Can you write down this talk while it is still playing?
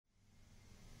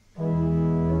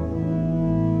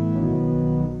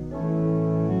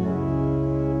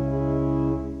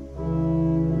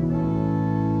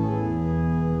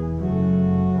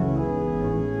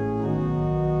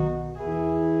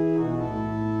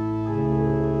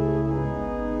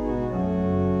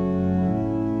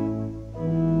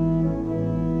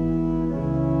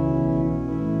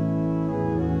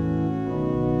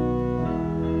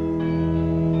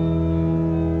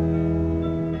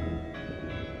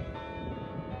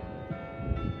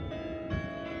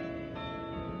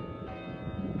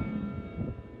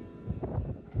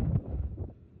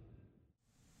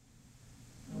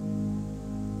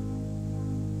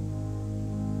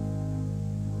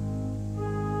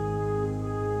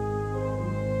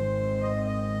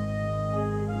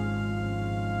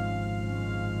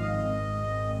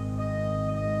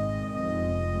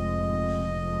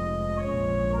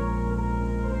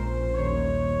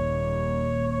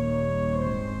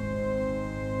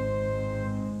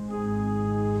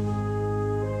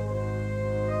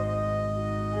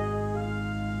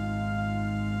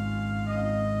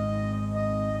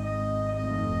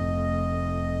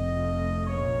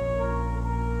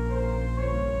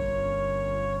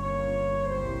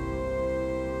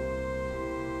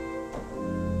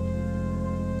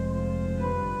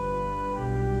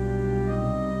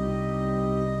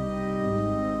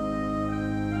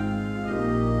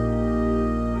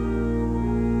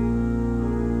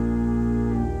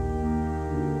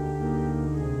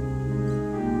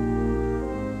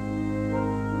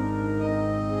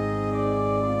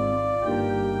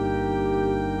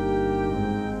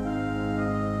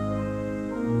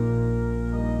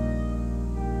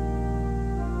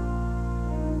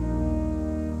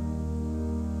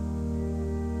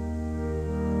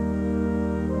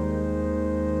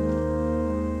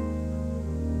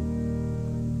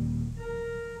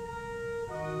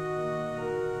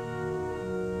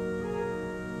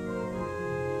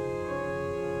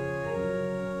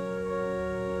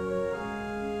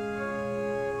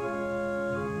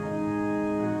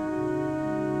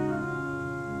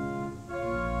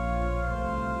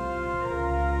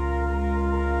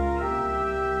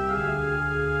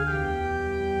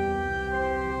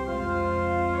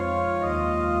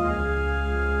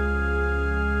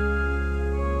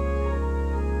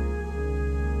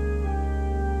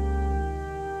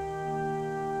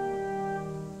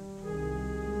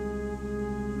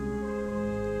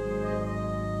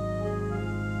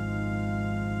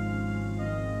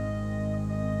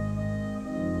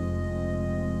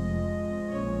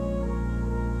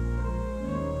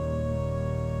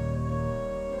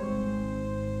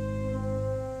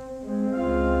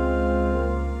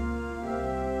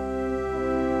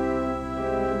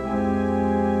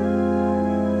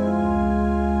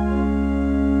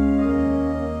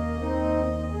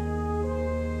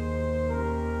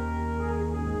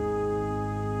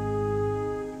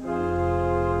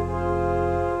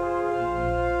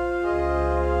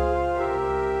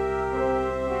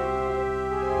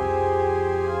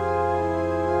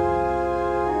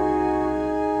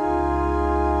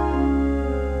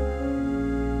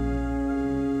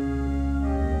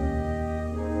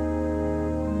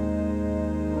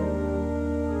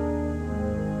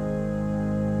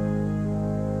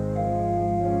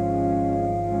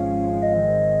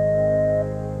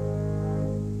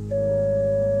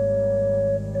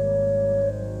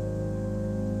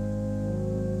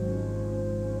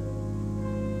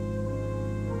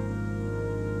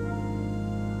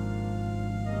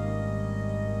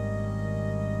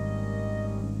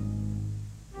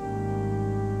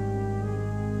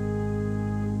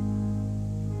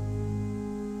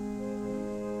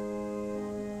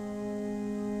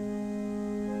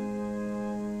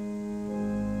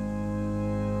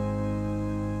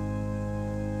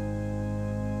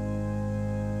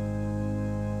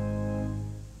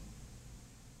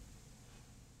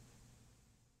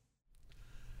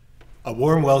A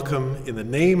warm welcome in the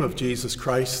name of Jesus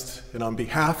Christ and on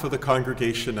behalf of the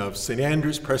congregation of St.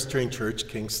 Andrew's Presbyterian Church,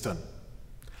 Kingston.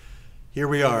 Here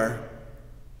we are,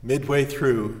 midway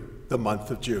through the month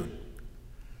of June.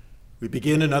 We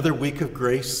begin another week of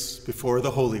grace before the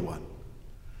Holy One.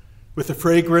 With the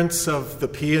fragrance of the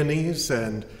peonies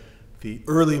and the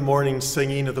early morning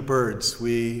singing of the birds,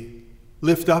 we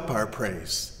lift up our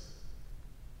praise.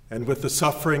 And with the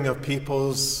suffering of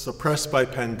peoples oppressed by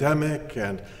pandemic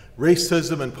and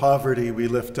racism and poverty, we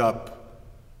lift up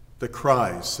the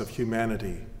cries of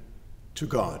humanity to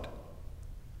God.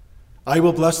 I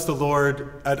will bless the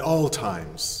Lord at all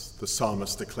times, the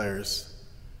psalmist declares.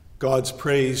 God's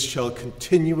praise shall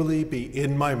continually be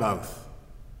in my mouth.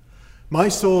 My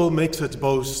soul makes its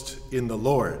boast in the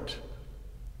Lord.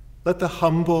 Let the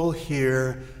humble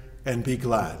hear and be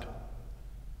glad.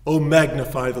 O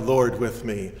magnify the Lord with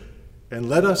me, and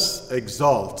let us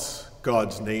exalt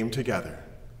God's name together.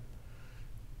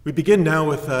 We begin now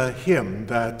with a hymn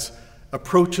that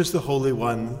approaches the Holy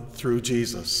One through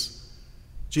Jesus.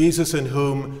 Jesus in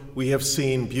whom we have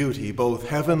seen beauty, both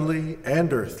heavenly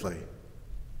and earthly.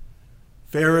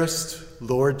 Fairest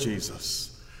Lord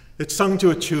Jesus. It's sung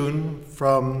to a tune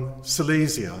from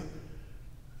Silesia,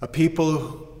 a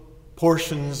people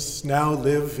portions now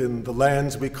live in the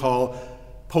lands we call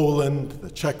Poland, the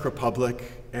Czech Republic,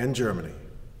 and Germany.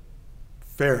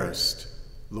 Fairest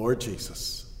Lord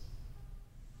Jesus.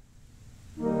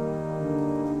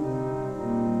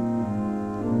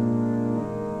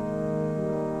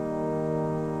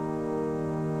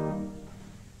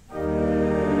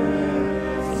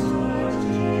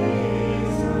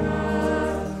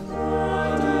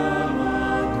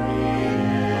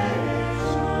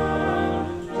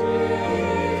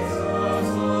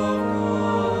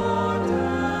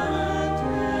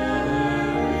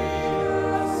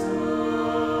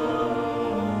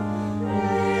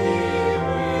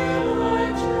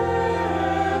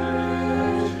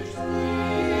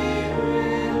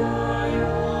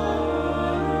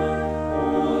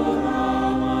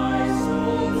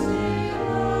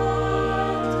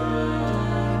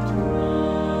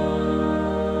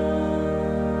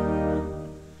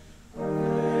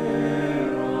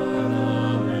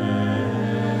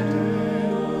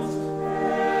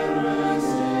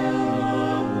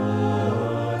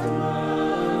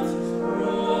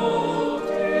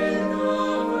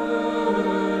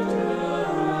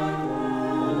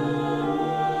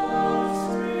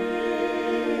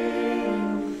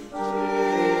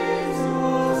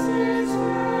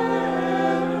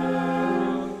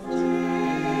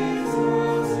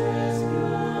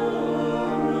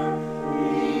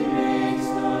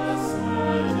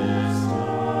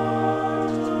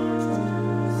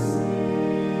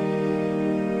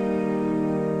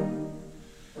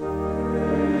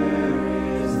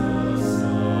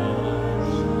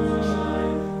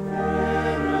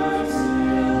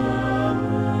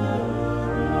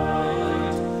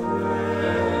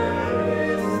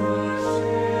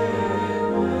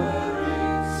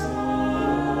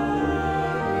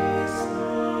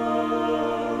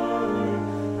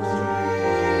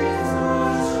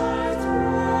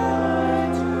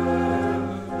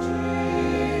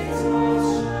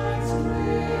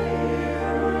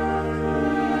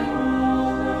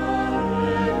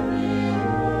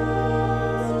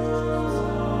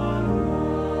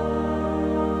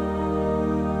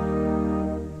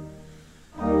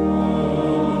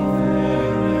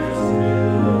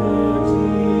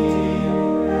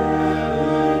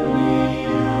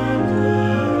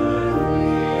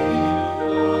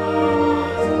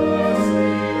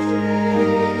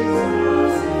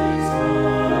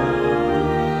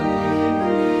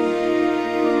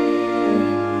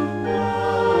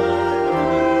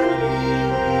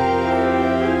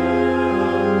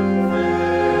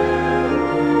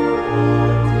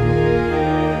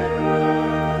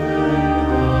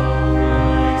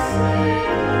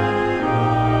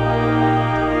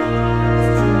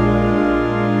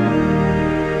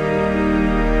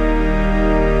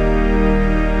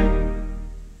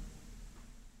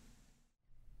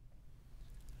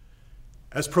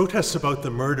 As protests about the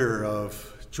murder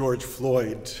of George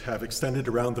Floyd have extended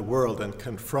around the world and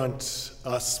confront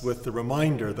us with the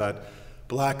reminder that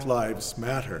Black lives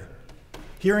matter,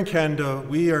 here in Canada,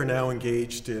 we are now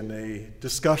engaged in a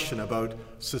discussion about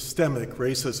systemic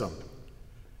racism.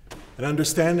 An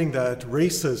understanding that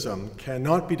racism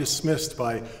cannot be dismissed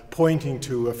by pointing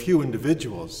to a few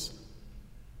individuals,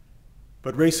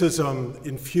 but racism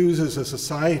infuses a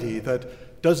society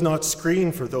that does not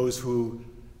screen for those who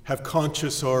have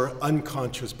conscious or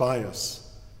unconscious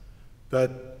bias,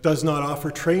 that does not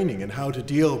offer training in how to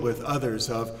deal with others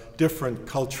of different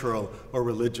cultural or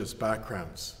religious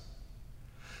backgrounds.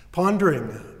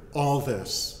 Pondering all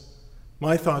this,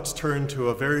 my thoughts turn to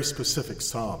a very specific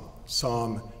psalm,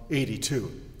 Psalm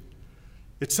 82.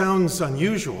 It sounds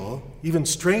unusual, even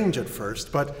strange at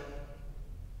first, but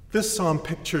this psalm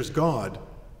pictures God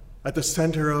at the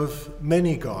center of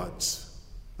many gods,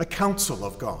 a council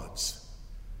of gods.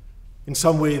 In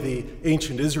some way, the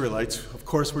ancient Israelites, of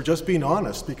course, were just being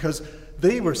honest because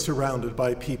they were surrounded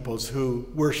by peoples who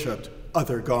worshipped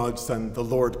other gods than the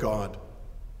Lord God.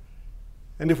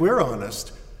 And if we're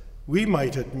honest, we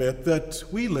might admit that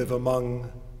we live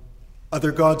among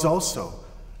other gods also,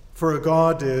 for a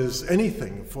god is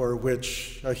anything for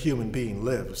which a human being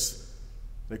lives.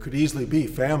 It could easily be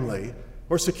family,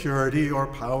 or security, or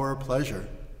power, or pleasure.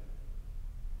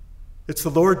 It's the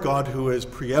Lord God who is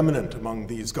preeminent among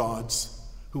these gods,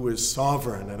 who is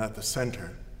sovereign and at the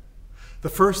center. The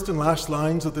first and last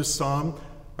lines of this psalm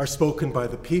are spoken by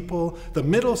the people, the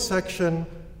middle section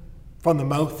from the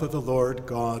mouth of the Lord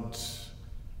God.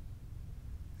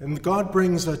 And God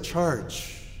brings a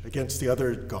charge against the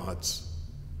other gods.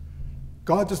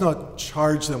 God does not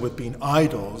charge them with being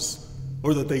idols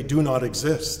or that they do not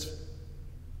exist.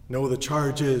 No, the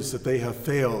charge is that they have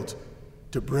failed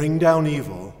to bring down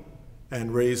evil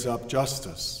and raise up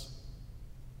justice.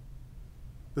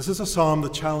 This is a psalm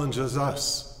that challenges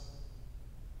us.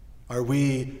 Are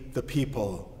we the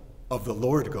people of the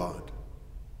Lord God?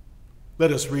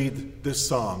 Let us read this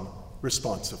psalm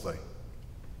responsively.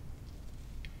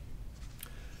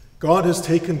 God has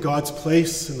taken God's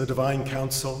place in the divine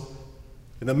council.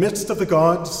 In the midst of the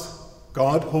gods,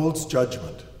 God holds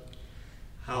judgment.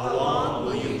 How long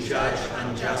will you judge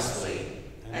unjustly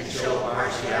and show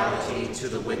partiality to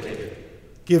the wicked?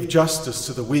 Give justice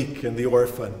to the weak and the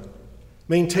orphan.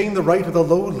 Maintain the right of the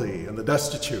lowly and the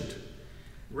destitute.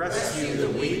 Rescue the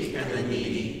weak and the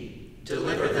needy.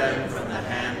 Deliver them from the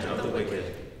hand of the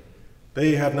wicked.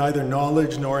 They have neither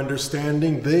knowledge nor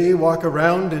understanding. They walk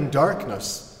around in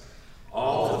darkness.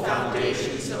 All the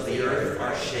foundations of the earth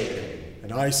are shaken.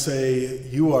 And I say,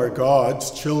 you are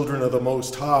God's, children of the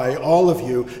Most High, all of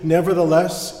you.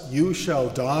 Nevertheless, you shall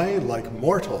die like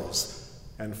mortals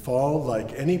and fall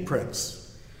like any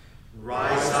prince.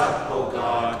 Rise up, O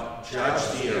God,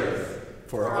 judge the earth,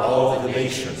 for all the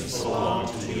nations belong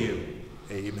to you.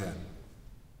 Amen.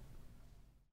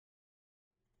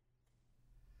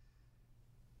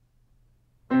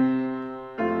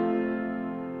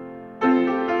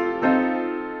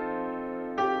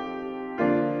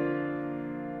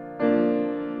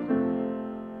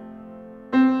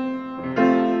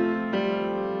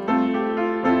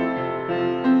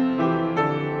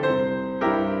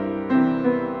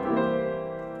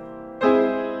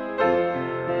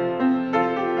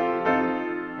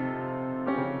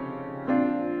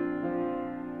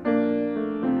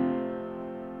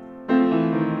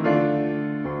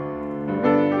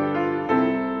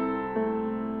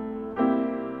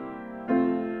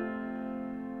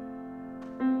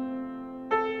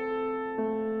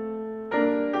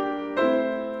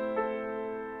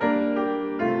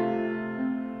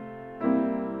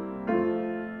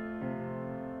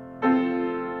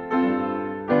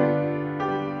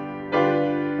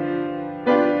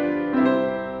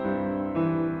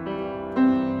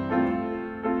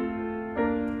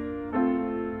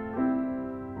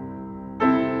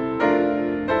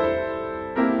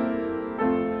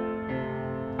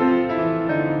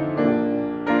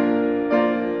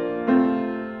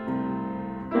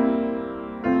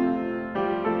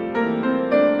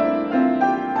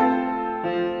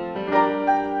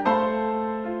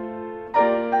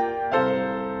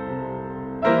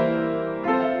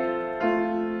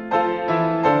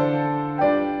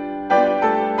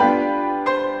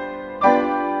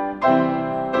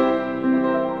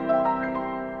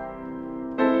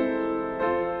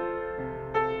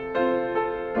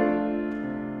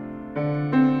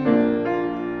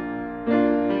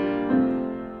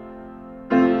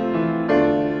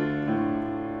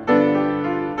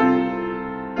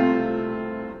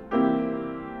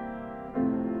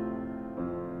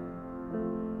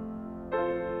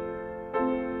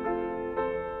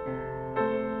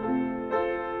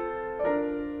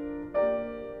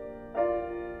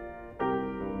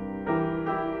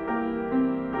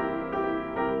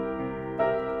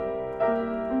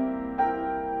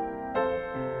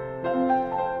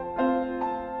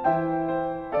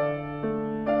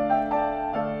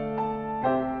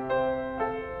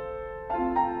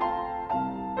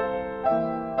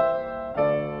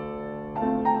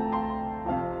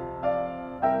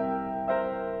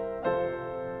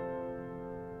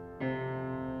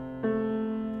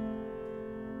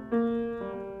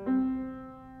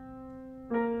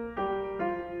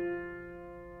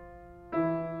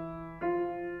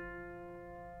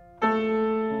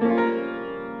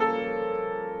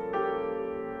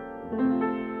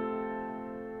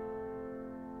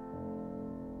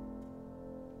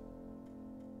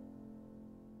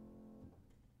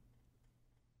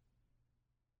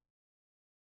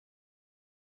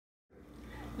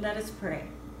 Let us pray.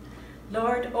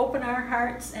 Lord, open our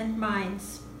hearts and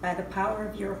minds by the power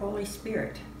of your Holy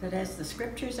Spirit, that as the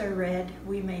scriptures are read,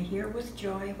 we may hear with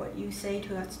joy what you say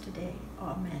to us today.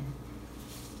 Amen.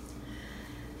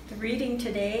 The reading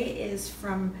today is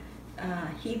from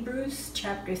Hebrews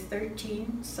chapter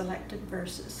 13, selected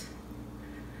verses.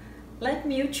 Let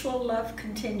mutual love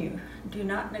continue. Do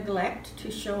not neglect to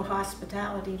show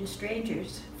hospitality to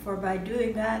strangers, for by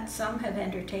doing that some have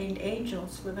entertained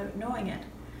angels without knowing it.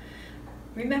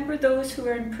 Remember those who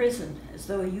are in prison, as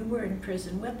though you were in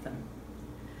prison with them.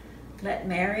 Let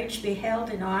marriage be held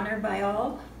in honor by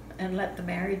all, and let the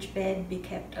marriage bed be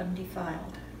kept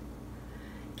undefiled.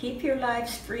 Keep your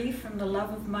lives free from the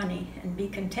love of money, and be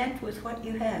content with what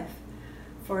you have.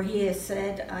 For he has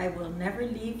said, I will never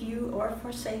leave you or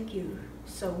forsake you.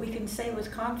 So we can say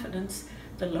with confidence,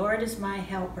 the Lord is my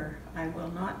helper. I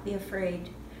will not be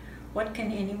afraid. What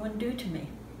can anyone do to me?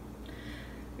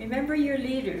 Remember your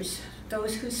leaders,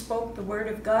 those who spoke the word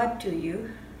of God to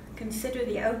you. Consider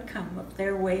the outcome of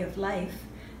their way of life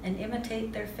and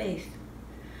imitate their faith.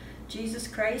 Jesus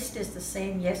Christ is the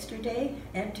same yesterday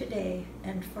and today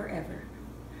and forever.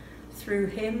 Through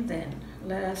him, then,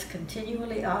 let us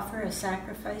continually offer a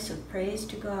sacrifice of praise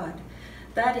to God,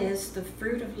 that is, the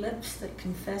fruit of lips that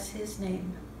confess his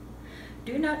name.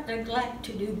 Do not neglect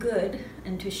to do good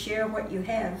and to share what you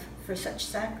have, for such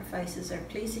sacrifices are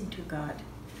pleasing to God.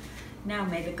 Now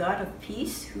may the God of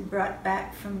peace, who brought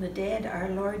back from the dead our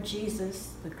Lord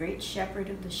Jesus, the great shepherd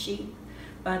of the sheep,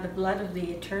 by the blood of the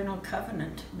eternal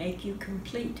covenant, make you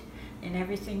complete in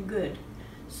everything good,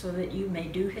 so that you may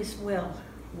do his will,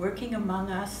 working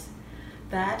among us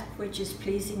that which is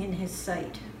pleasing in his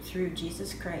sight, through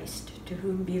Jesus Christ, to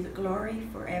whom be the glory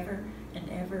forever and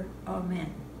ever.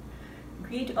 Amen.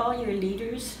 Greet all your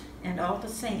leaders and all the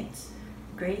saints.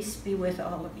 Grace be with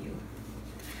all of you.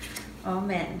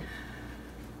 Amen.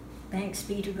 Thanks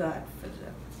be to God for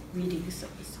the readings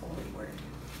of his holy word.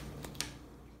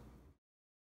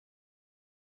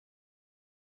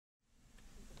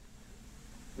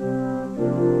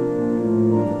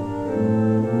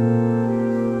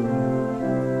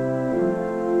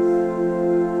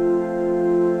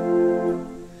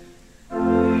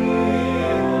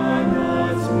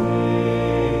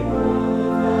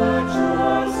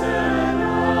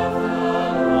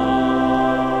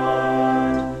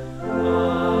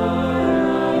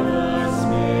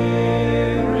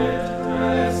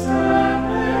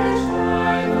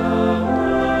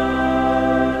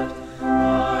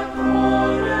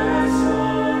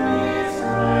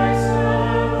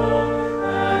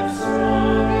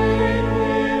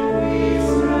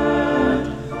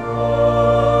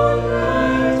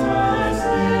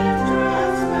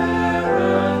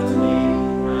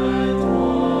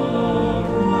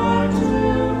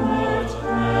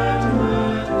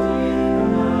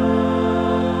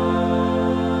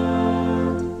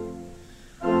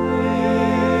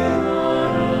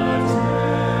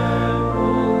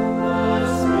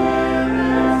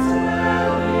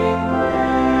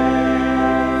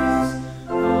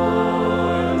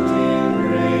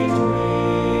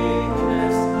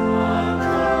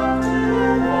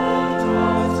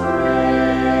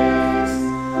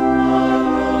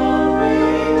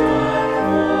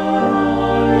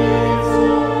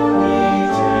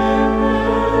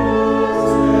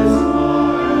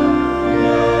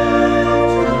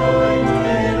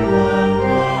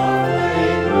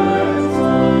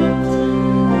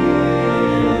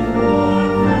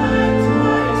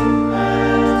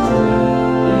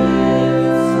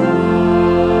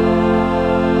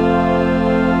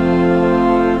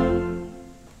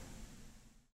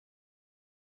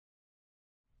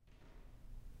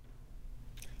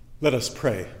 Let us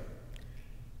pray.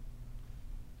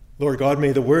 Lord God,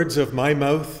 may the words of my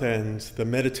mouth and the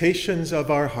meditations of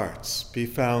our hearts be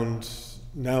found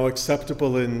now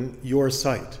acceptable in your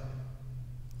sight,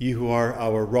 you who are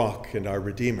our rock and our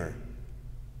Redeemer.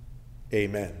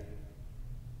 Amen.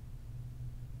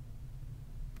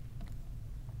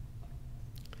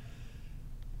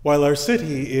 While our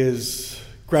city is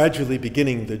gradually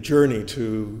beginning the journey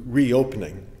to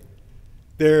reopening,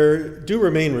 there do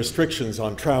remain restrictions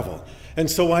on travel, and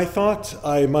so I thought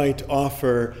I might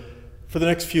offer for the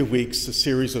next few weeks a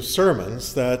series of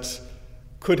sermons that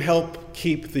could help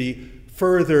keep the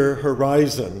further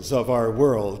horizons of our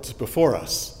world before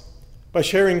us by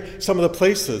sharing some of the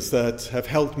places that have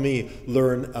helped me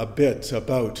learn a bit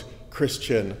about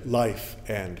Christian life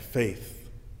and faith.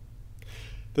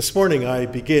 This morning I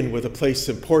begin with a place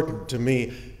important to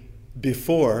me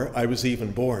before I was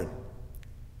even born,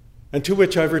 and to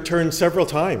which I've returned several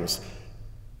times.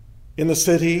 In the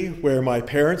city where my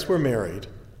parents were married,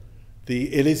 the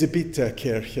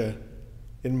Elisabetherkirche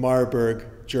in Marburg,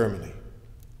 Germany.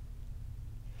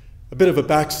 A bit of a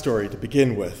backstory to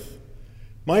begin with.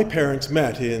 My parents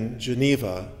met in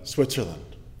Geneva,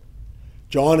 Switzerland.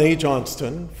 John A.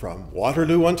 Johnston from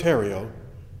Waterloo, Ontario,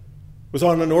 was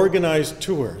on an organized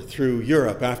tour through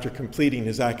Europe after completing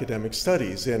his academic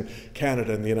studies in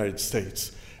Canada and the United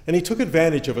States. And he took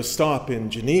advantage of a stop in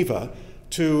Geneva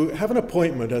to have an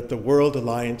appointment at the World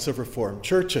Alliance of Reformed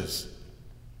Churches.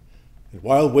 And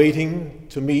while waiting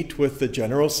to meet with the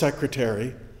General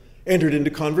Secretary, entered into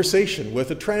conversation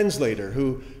with a translator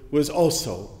who was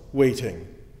also waiting.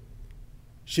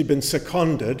 She'd been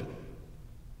seconded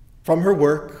from her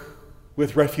work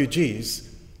with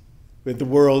refugees with the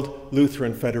World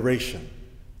Lutheran Federation,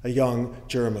 a young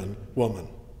German woman.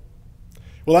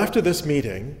 Well, after this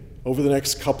meeting, over the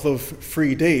next couple of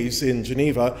free days in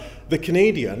Geneva, the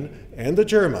Canadian and the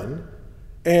German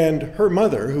and her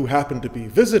mother, who happened to be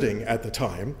visiting at the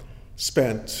time,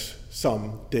 spent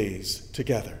some days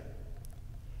together.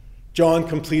 John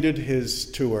completed his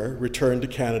tour, returned to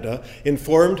Canada,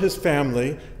 informed his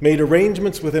family, made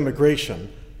arrangements with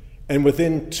immigration, and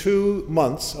within 2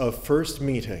 months of first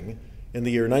meeting, in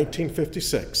the year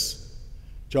 1956,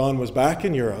 John was back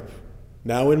in Europe,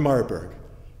 now in Marburg,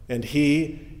 and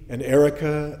he and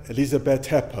Erika Elisabeth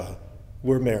Heppe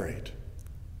were married.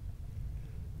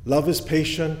 Love is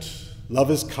patient, love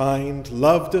is kind,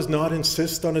 love does not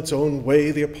insist on its own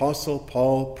way, the Apostle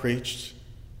Paul preached.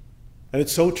 And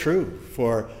it's so true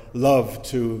for love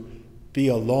to be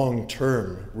a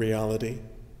long-term reality,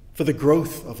 for the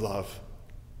growth of love.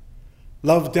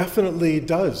 Love definitely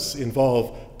does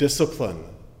involve discipline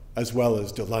as well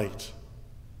as delight.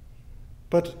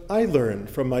 But I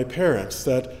learned from my parents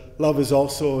that love is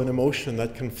also an emotion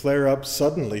that can flare up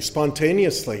suddenly,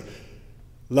 spontaneously.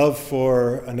 Love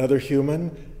for another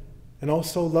human and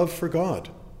also love for God.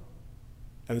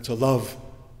 And it's a love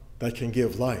that can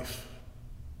give life.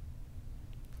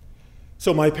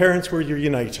 So my parents were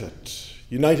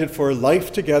united for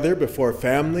life together before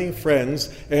family,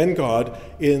 friends, and God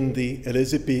in the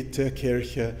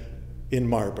Elisabetherkirche in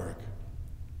Marburg.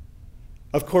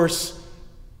 Of course,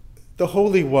 the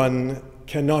Holy One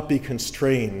cannot be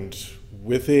constrained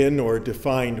within or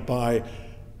defined by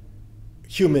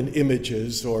human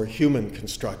images or human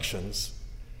constructions.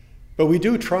 But we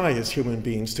do try as human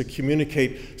beings to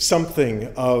communicate something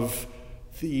of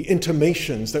the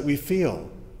intimations that we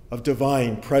feel of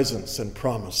divine presence and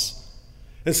promise.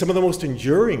 And some of the most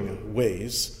enduring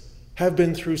ways have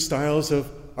been through styles of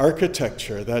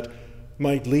architecture that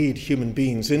might lead human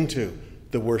beings into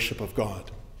the worship of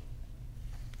God.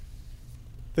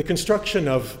 The construction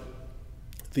of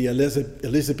the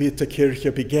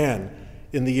Elisabetherkirche began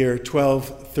in the year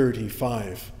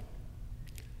 1235,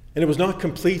 and it was not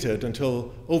completed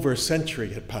until over a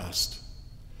century had passed.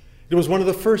 It was one of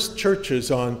the first churches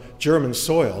on German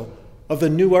soil of the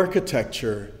new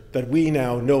architecture that we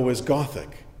now know as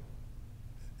Gothic.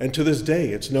 And to this day,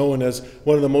 it's known as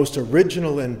one of the most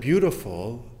original and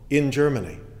beautiful in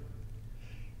Germany.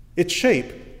 Its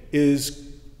shape is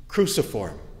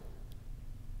cruciform.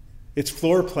 Its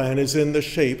floor plan is in the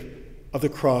shape of the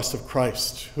cross of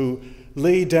Christ, who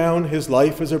laid down his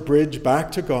life as a bridge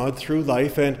back to God through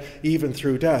life and even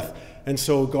through death. And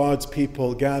so God's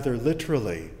people gather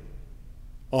literally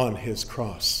on his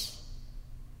cross.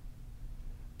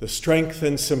 The strength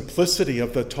and simplicity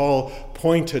of the tall,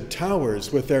 pointed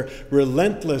towers with their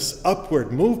relentless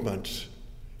upward movement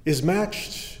is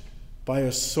matched by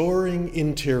a soaring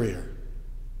interior.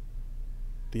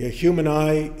 The human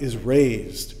eye is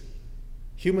raised.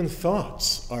 Human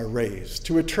thoughts are raised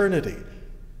to eternity,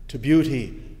 to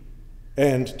beauty,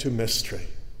 and to mystery.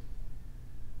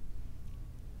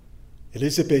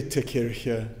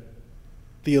 Elisabetherkirche,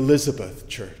 the Elizabeth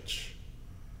Church.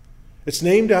 It's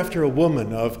named after a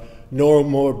woman of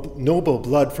noble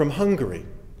blood from Hungary,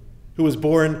 who was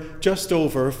born just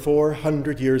over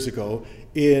 400 years ago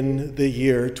in the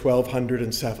year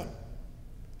 1207.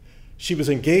 She was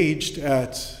engaged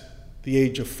at the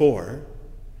age of 4.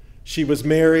 She was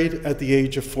married at the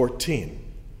age of 14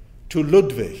 to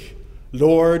Ludwig,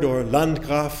 Lord or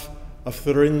Landgraf of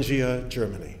Thuringia,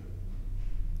 Germany.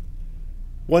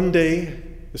 One day,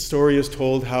 the story is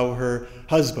told how her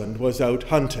husband was out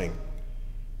hunting,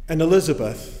 and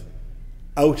Elizabeth,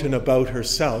 out and about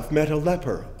herself, met a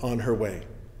leper on her way.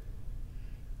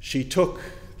 She took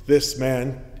this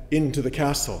man into the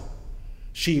castle.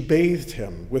 She bathed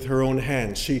him with her own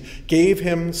hands. She gave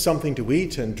him something to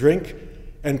eat and drink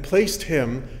and placed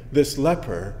him, this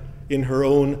leper, in her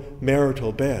own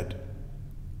marital bed.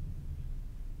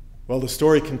 Well, the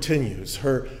story continues.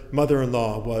 Her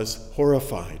mother-in-law was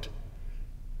horrified.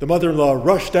 The mother-in-law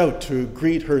rushed out to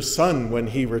greet her son when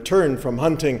he returned from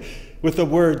hunting with the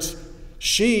words,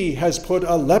 "She has put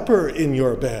a leper in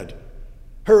your bed.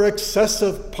 Her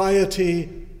excessive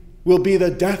piety will be the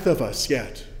death of us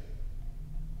yet."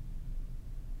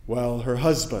 While her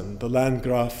husband, the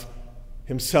Landgraf,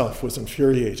 himself was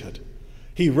infuriated.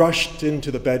 He rushed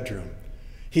into the bedroom.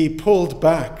 He pulled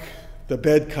back the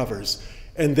bed covers,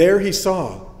 and there he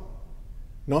saw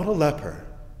not a leper,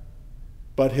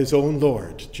 but his own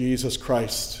Lord, Jesus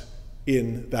Christ,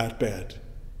 in that bed.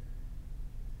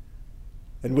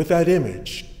 And with that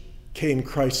image came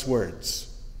Christ's words,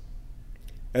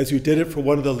 "As you did it for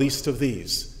one of the least of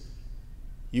these,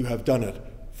 you have done it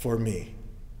for me."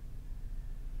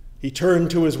 He turned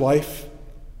to his wife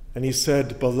and he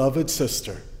said, "Beloved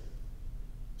sister,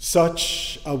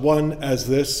 such a one as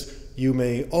this you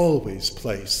may always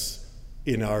place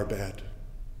in our bed."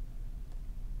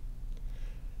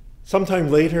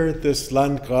 Sometime later, this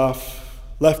Landgraf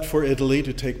left for Italy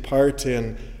to take part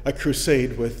in a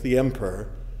crusade with the emperor.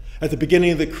 At the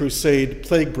beginning of the crusade,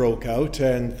 plague broke out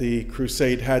and the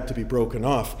crusade had to be broken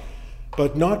off,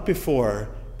 but not before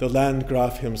the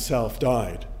Landgraf himself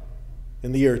died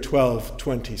in the year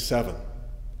 1227.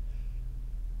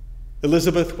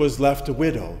 Elizabeth was left a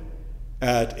widow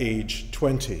at age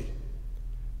 20,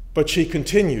 but she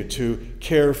continued to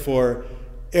care for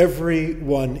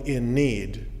everyone in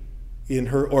need in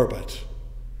her orbit.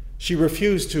 She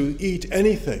refused to eat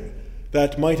anything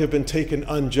that might have been taken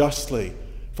unjustly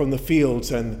from the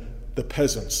fields and the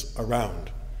peasants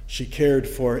around. She cared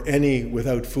for any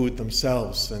without food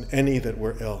themselves and any that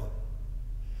were ill.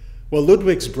 Well,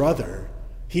 Ludwig's brother,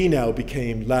 he now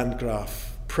became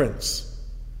Landgraf Prince,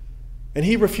 and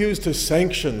he refused to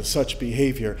sanction such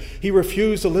behavior. He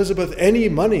refused Elizabeth any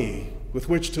money with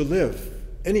which to live,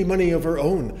 any money of her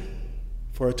own.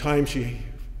 For a time she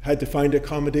had to find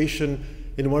accommodation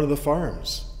in one of the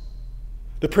farms.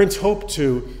 The prince hoped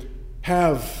to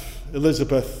have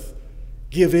Elizabeth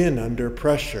give in under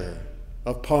pressure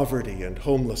of poverty and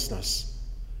homelessness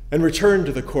and return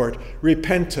to the court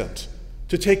repentant,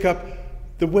 to take up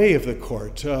the way of the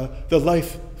court, the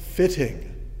life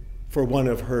fitting for one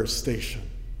of her station.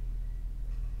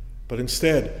 But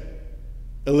instead,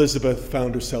 Elizabeth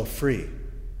found herself free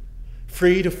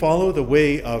to follow the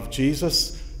way of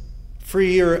Jesus,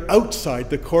 freer outside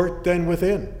the court than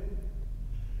within.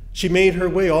 She made her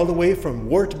way all the way from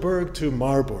Wartburg to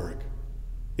Marburg,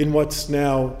 in what's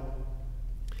now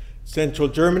central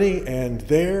Germany, and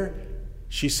there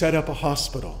she set up a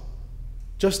hospital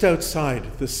just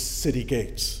outside the city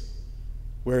gates,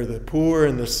 where the poor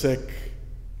and the sick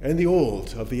and the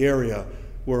old of the area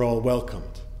were all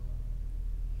welcomed.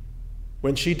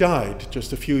 When she died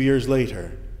just a few years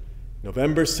later,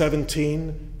 November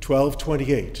 17,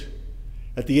 1228,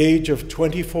 at the age of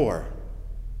 24,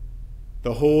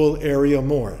 the whole area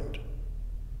mourned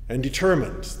and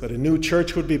determined that a new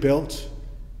church would be built,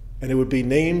 and it would be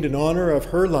named in honor of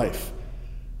her life,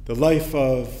 the life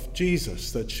of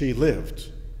Jesus that she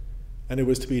lived, and it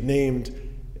was to be named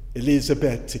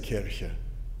Elisabethkirche.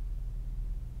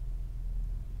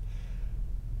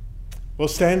 While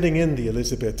standing in the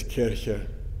Elisabethkirche,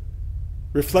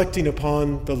 reflecting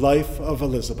upon the life of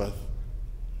Elizabeth,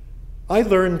 I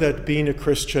learned that being a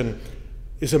Christian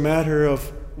is a matter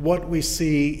of what we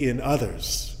see in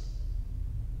others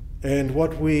and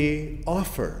what we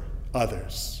offer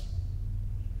others.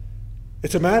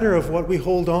 It's a matter of what we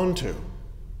hold on to,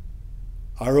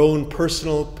 our own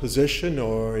personal position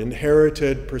or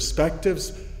inherited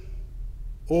perspectives,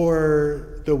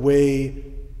 or the way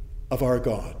of our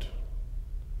God.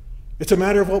 It's a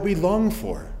matter of what we long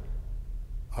for,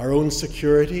 our own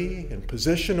security and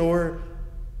position, or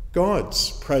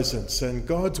God's presence and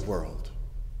God's world.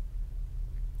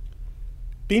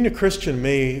 Being a Christian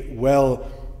may well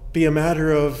be a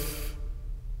matter of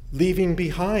leaving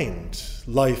behind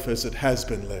life as it has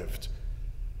been lived,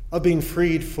 of being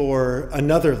freed for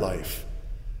another life,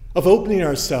 of opening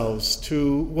ourselves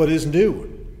to what is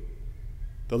new,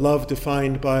 the love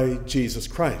defined by Jesus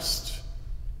Christ,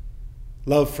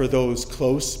 love for those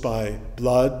close by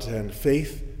blood and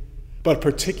faith, but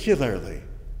particularly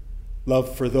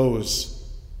love for those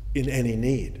in any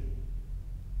need.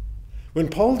 When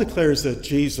Paul declares that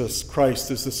Jesus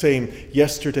Christ is the same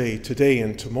yesterday, today,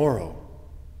 and tomorrow,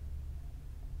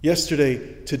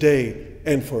 yesterday, today,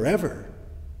 and forever,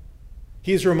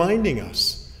 he is reminding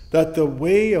us that the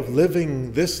way of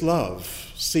living this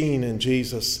love seen in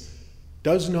Jesus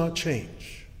does not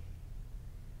change.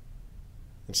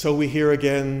 And so we hear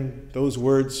again those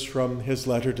words from his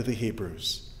letter to the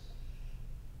Hebrews.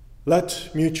 Let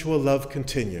mutual love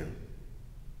continue.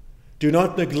 Do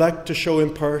not neglect to show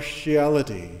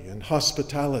impartiality and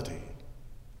hospitality.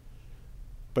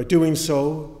 By doing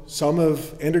so, some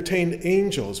have entertained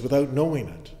angels without knowing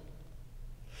it.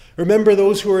 Remember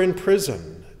those who are in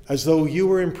prison, as though you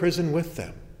were in prison with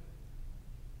them.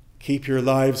 Keep your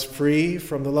lives free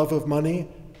from the love of money.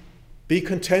 Be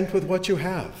content with what you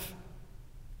have.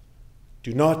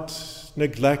 Do not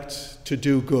neglect to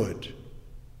do good,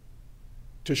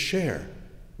 to share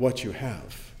what you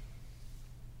have.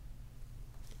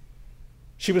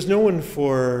 She was known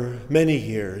for many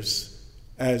years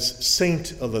as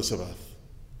Saint Elizabeth.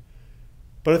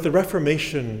 But at the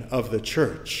Reformation of the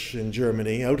Church in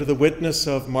Germany, out of the witness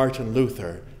of Martin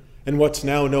Luther, in what's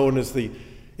now known as the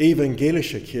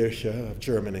Evangelische Kirche of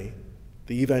Germany,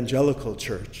 the Evangelical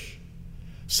Church,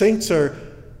 saints are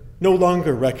no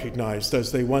longer recognized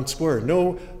as they once were.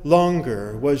 No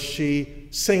longer was she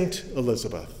Saint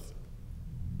Elizabeth.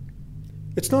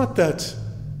 It's not that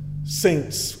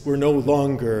saints were no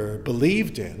longer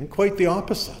believed in, quite the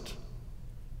opposite.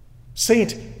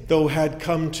 Saint, though, had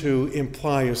come to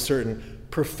imply a certain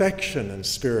perfection in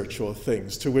spiritual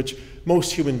things to which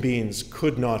most human beings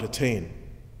could not attain.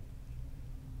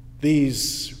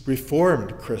 These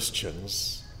Reformed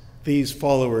Christians, these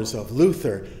followers of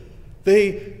Luther,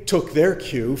 they took their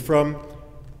cue from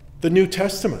the New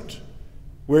Testament,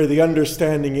 where the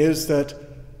understanding is that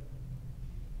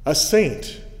a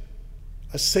saint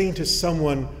is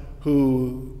someone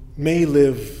who may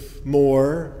live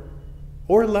more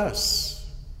or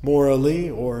less morally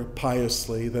or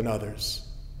piously than others.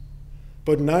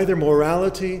 But neither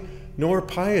morality nor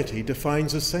piety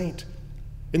defines a saint.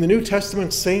 In the New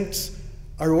Testament, saints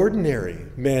are ordinary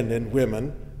men and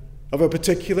women of a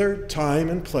particular time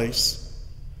and place,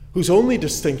 whose only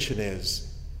distinction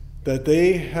is that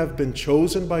they have been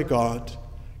chosen by God,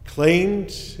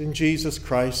 claimed in Jesus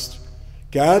Christ,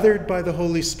 gathered by the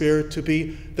Holy Spirit to be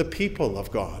the people of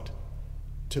God,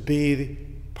 to be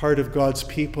part of God's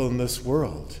people in this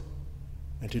world,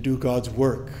 and to do God's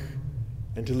work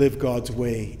and to live God's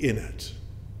way in it.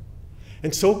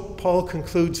 And so Paul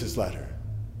concludes his letter.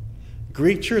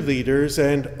 Greet your leaders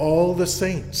and all the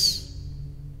saints.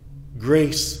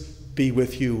 Grace be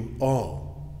with you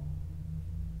all.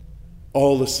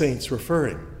 All the saints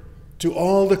referring to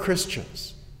all the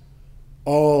Christians,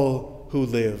 all who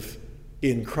live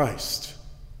in Christ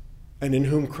and in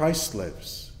whom Christ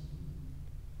lives.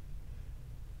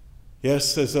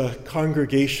 Yes, as a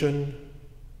congregation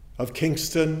of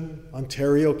Kingston,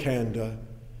 Ontario, Canada,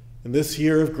 in this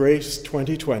year of grace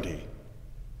 2020,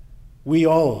 we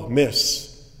all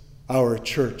miss our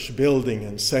church building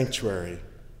and sanctuary.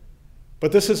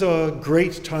 But this is a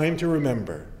great time to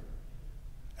remember.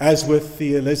 As with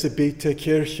the Elisabether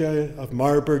Kirche of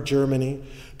Marburg, Germany,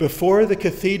 before the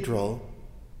cathedral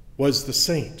was the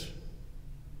saint.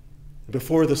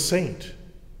 Before the saint,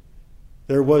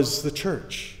 there was the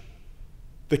church,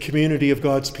 the community of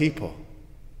God's people.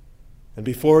 And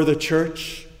before the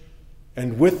church,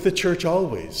 and with the church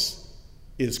always,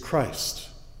 is Christ.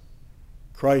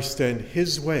 Christ and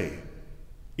his way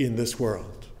in this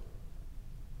world.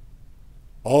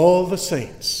 All the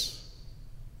saints,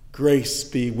 grace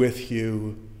be with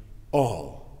you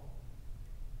all.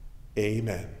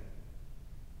 Amen.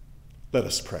 Let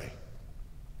us pray.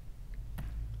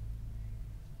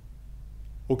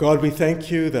 O God, we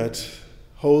thank you that,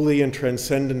 holy and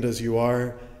transcendent as you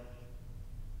are,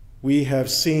 we have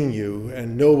seen you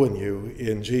and known you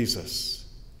in Jesus.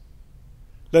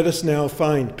 Let us now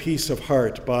find peace of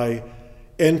heart by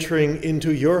entering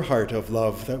into your heart of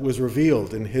love that was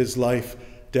revealed in his life,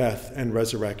 death, and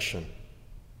resurrection.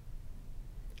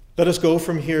 Let us go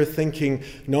from here thinking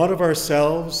not of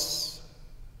ourselves,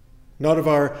 not of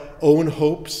our own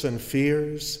hopes and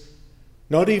fears,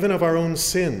 not even of our own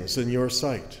sins in your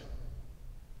sight.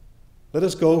 Let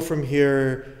us go from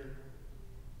here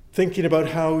thinking about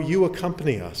how you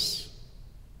accompany us,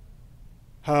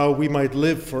 how we might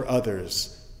live for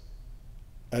others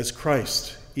as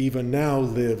Christ even now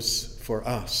lives for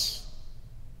us.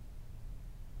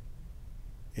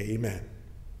 Amen.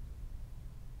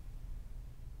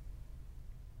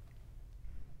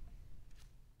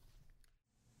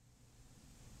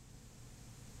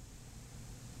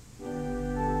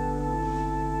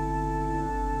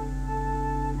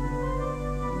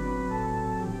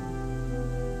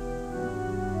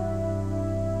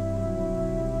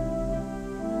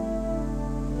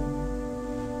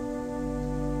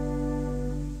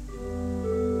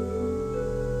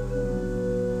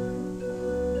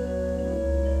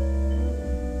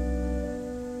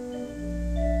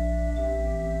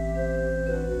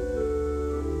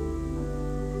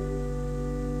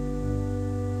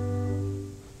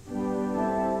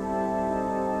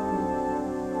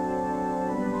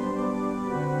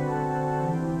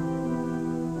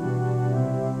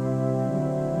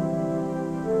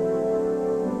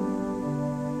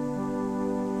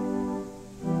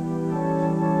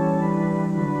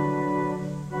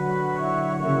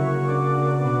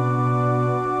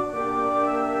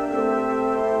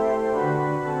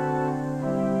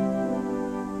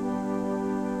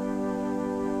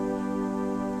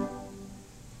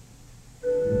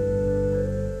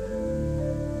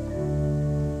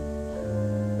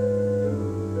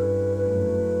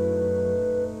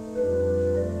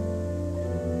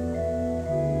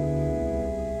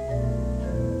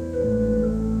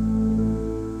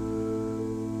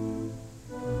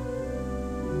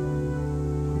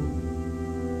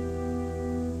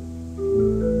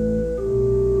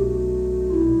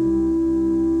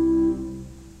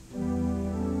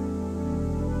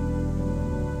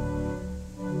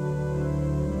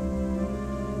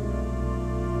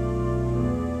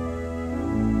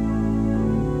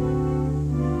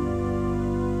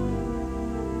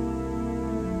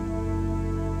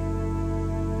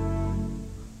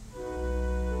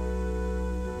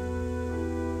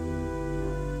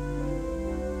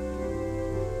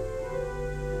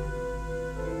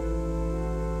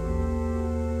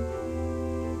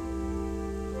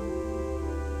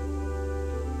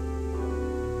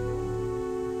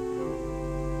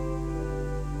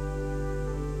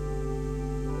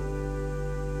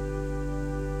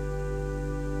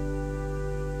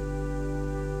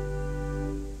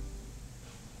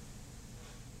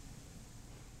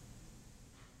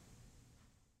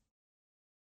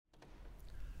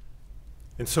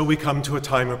 And so we come to a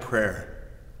time of prayer.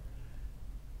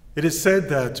 It is said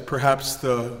that perhaps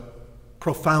the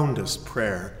profoundest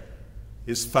prayer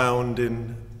is found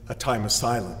in a time of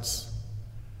silence.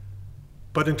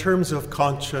 But in terms of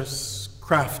conscious,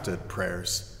 crafted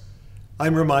prayers,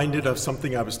 I'm reminded of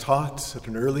something I was taught at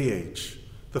an early age,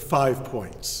 the 5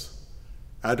 points: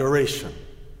 adoration,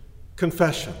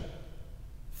 confession,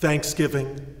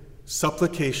 thanksgiving,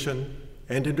 supplication,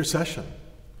 and intercession.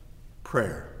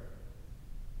 Prayer.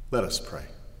 Let us pray.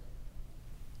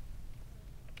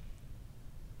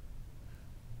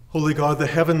 Holy God, the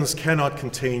heavens cannot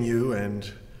contain you,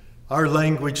 and our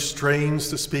language strains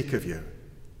to speak of you.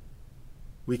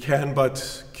 We can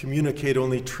but communicate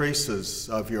only traces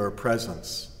of your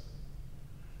presence.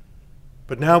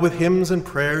 But now with hymns and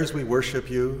prayers we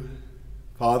worship you,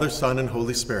 Father, Son, and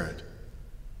Holy Spirit.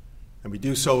 And we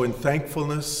do so in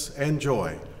thankfulness and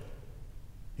joy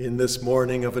in this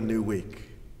morning of a new week.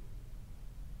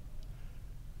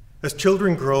 As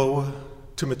children grow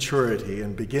to maturity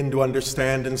and begin to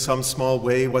understand in some small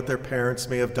way what their parents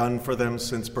may have done for them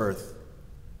since birth,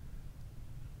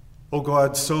 O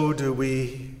God, so do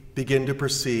we begin to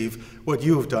perceive what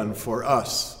you have done for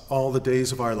us all the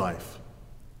days of our life.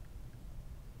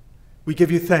 We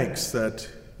give you thanks that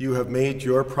you have made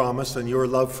your promise and your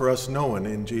love for us known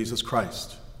in Jesus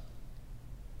Christ.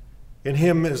 In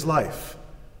him is life,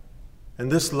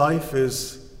 and this life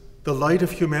is the light of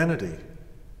humanity.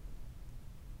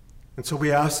 And so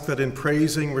we ask that in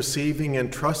praising, receiving,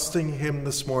 and trusting him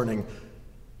this morning,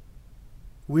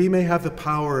 we may have the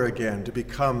power again to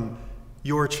become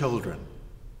your children,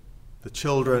 the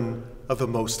children of the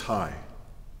Most High.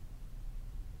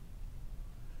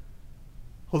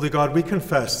 Holy God, we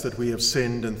confess that we have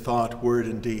sinned in thought, word,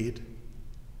 and deed,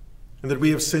 and that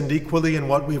we have sinned equally in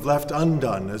what we've left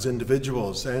undone as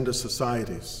individuals and as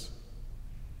societies.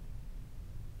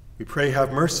 We pray,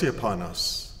 have mercy upon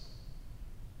us.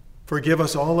 Forgive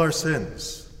us all our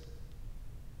sins.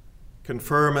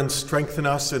 Confirm and strengthen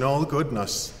us in all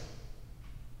goodness.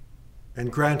 And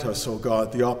grant us, O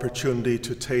God, the opportunity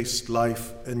to taste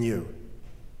life anew.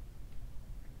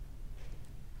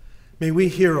 May we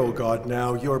hear, O God,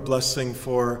 now your blessing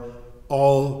for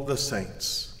all the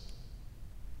saints.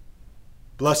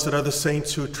 Blessed are the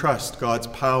saints who trust God's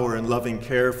power and loving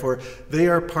care, for they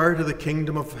are part of the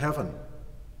kingdom of heaven.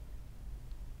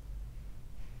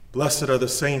 Blessed are the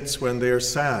saints when they are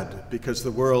sad because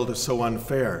the world is so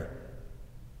unfair.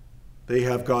 They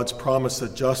have God's promise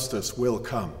that justice will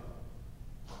come.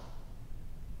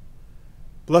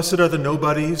 Blessed are the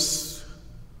nobodies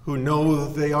who know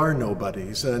they are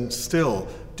nobodies and still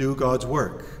do God's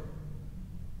work.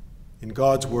 In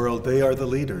God's world, they are the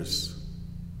leaders.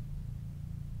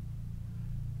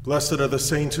 Blessed are the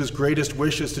saints whose greatest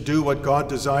wish is to do what God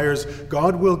desires.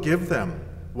 God will give them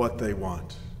what they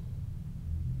want.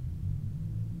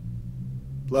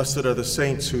 Blessed are the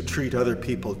saints who treat other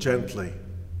people gently.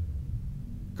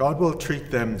 God will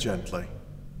treat them gently.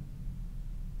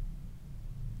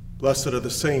 Blessed are the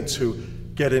saints who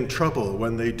get in trouble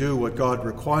when they do what God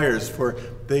requires, for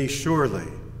they surely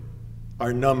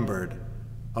are numbered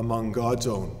among God's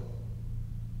own.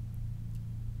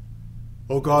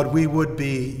 O God, we would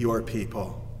be your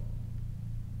people,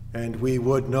 and we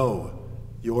would know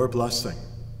your blessing.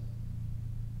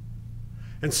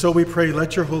 And so we pray,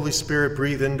 let your Holy Spirit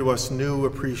breathe into us new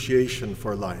appreciation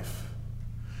for life,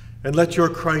 and let your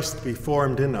Christ be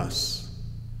formed in us.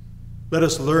 Let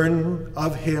us learn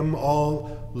of him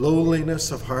all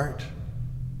lowliness of heart,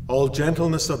 all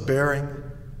gentleness of bearing,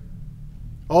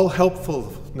 all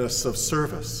helpfulness of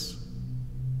service,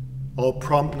 all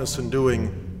promptness in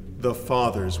doing the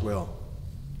Father's will.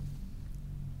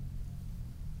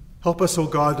 Help us, O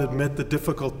God, admit the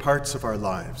difficult parts of our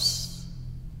lives.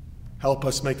 Help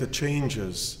us make the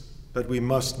changes that we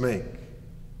must make.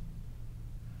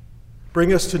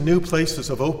 Bring us to new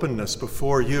places of openness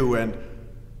before you and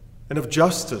of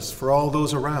justice for all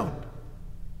those around.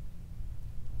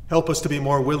 Help us to be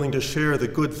more willing to share the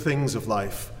good things of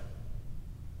life,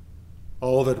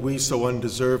 all that we so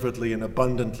undeservedly and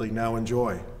abundantly now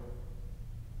enjoy.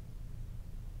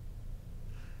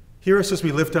 Hear us as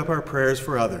we lift up our prayers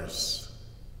for others,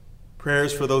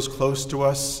 prayers for those close to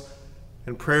us,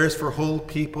 and prayers for whole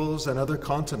peoples and other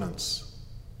continents.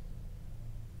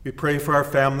 We pray for our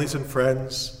families and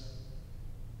friends.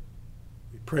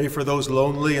 We pray for those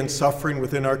lonely and suffering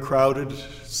within our crowded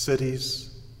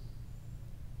cities.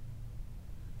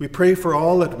 We pray for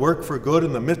all at work for good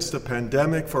in the midst of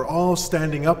pandemic, for all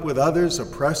standing up with others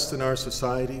oppressed in our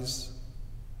societies.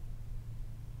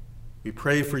 We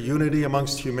pray for unity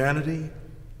amongst humanity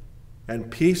and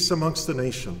peace amongst the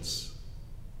nations.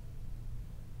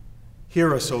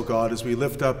 Hear us, O God, as we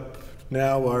lift up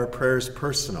now our prayers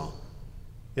personal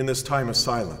in this time of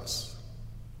silence.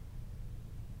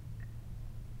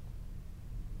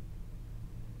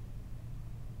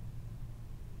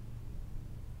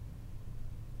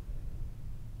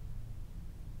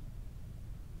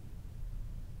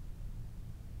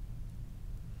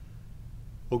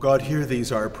 O God, hear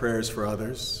these our prayers for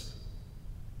others.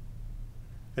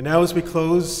 And now as we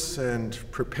close and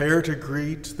prepare to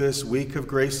greet this week of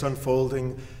grace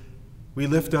unfolding, we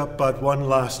lift up but one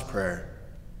last prayer.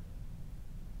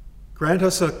 Grant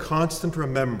us a constant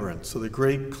remembrance of the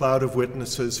great cloud of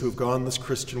witnesses who have gone this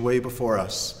Christian way before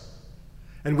us,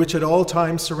 and which at all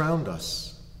times surround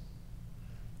us,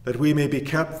 that we may be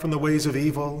kept from the ways of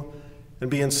evil and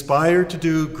be inspired to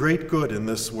do great good in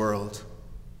this world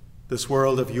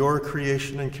of your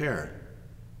creation and care,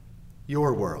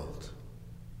 your world.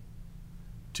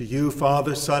 To you,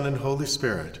 Father, Son, and Holy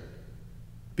Spirit,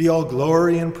 be all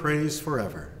glory and praise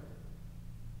forever.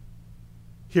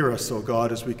 Hear us, O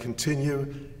God, as we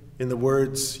continue in the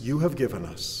words you have given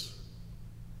us.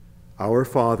 Our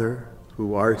Father,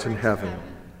 who art in heaven,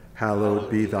 hallowed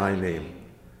be thy name.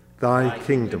 Thy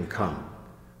kingdom come,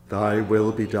 thy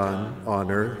will be done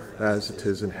on earth as it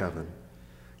is in heaven.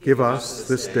 Give us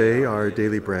this day our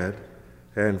daily bread,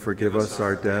 and forgive us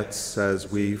our debts as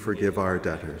we forgive our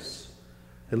debtors.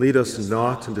 And lead us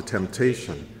not into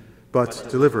temptation, but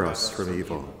deliver us from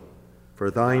evil.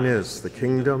 For thine is the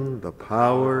kingdom, the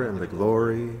power, and the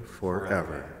glory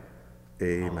forever.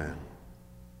 Amen.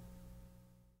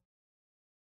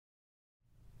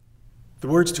 The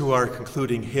words to our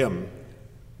concluding hymn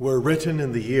were written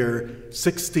in the year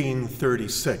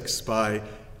 1636 by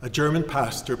a German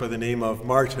pastor by the name of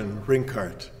Martin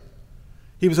Rinkart.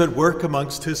 He was at work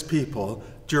amongst his people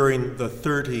during the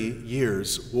 30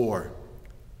 Years' War.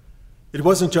 It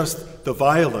wasn't just the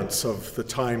violence of the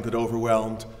time that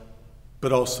overwhelmed,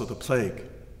 but also the plague.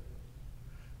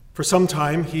 For some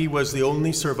time, he was the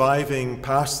only surviving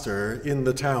pastor in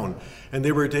the town, and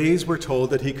there were days, we're told,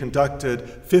 that he conducted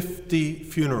 50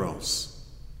 funerals.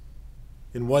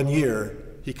 In 1 year,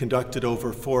 he conducted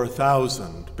over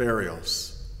 4,000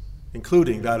 burials,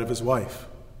 including that of his wife.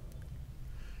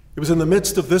 It was in the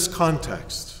midst of this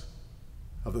context,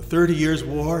 of the 30 Years'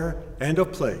 War and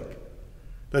of plague,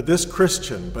 that this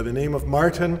Christian by the name of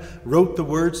Martin wrote the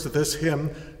words to this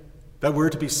hymn that were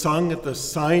to be sung at the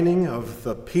signing of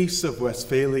the Peace of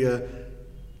Westphalia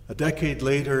a decade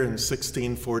later in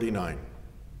 1649.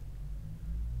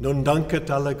 Nun danket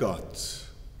alle Gott,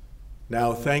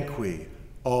 now thank we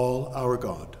all our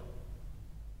God.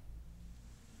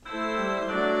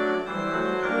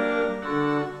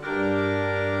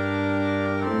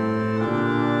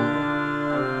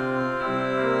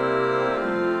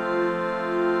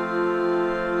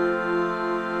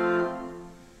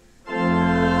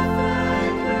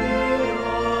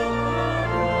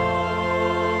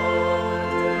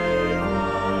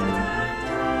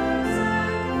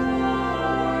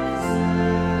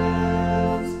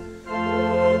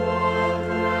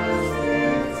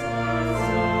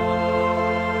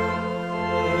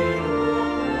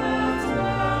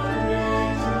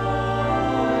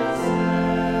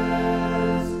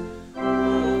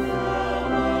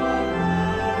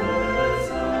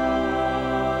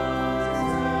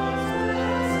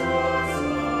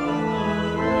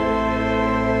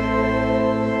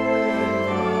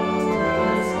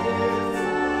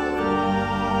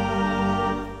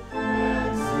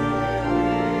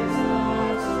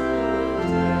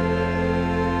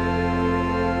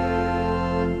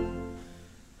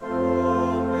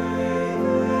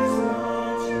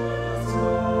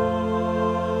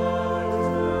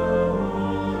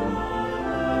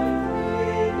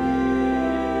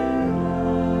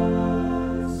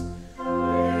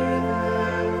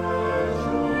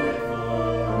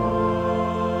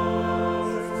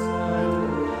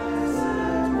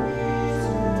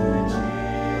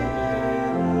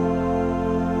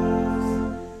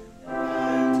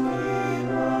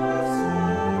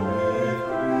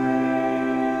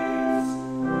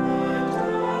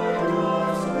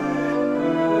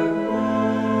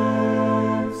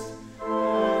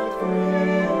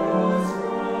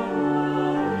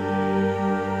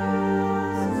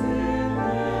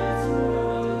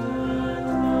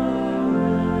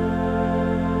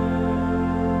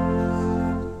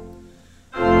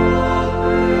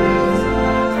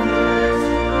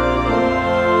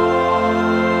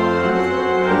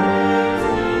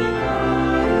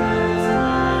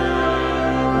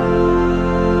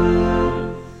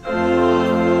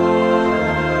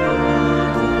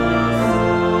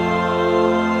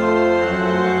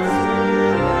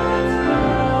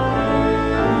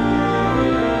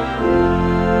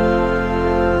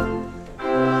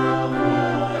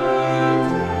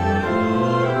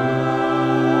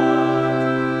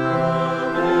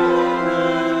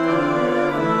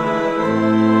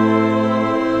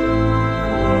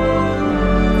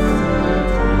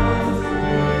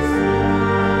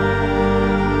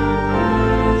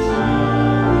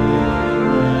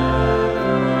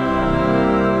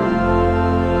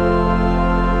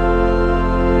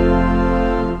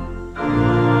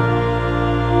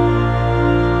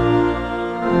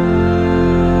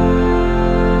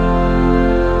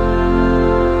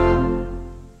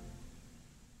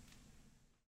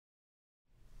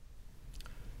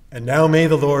 And now may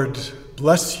the Lord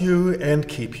bless you and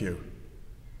keep you.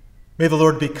 May the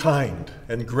Lord be kind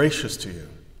and gracious to you.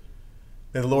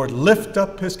 May the Lord lift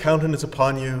up his countenance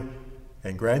upon you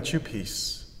and grant you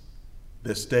peace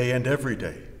this day and every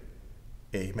day.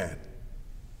 Amen.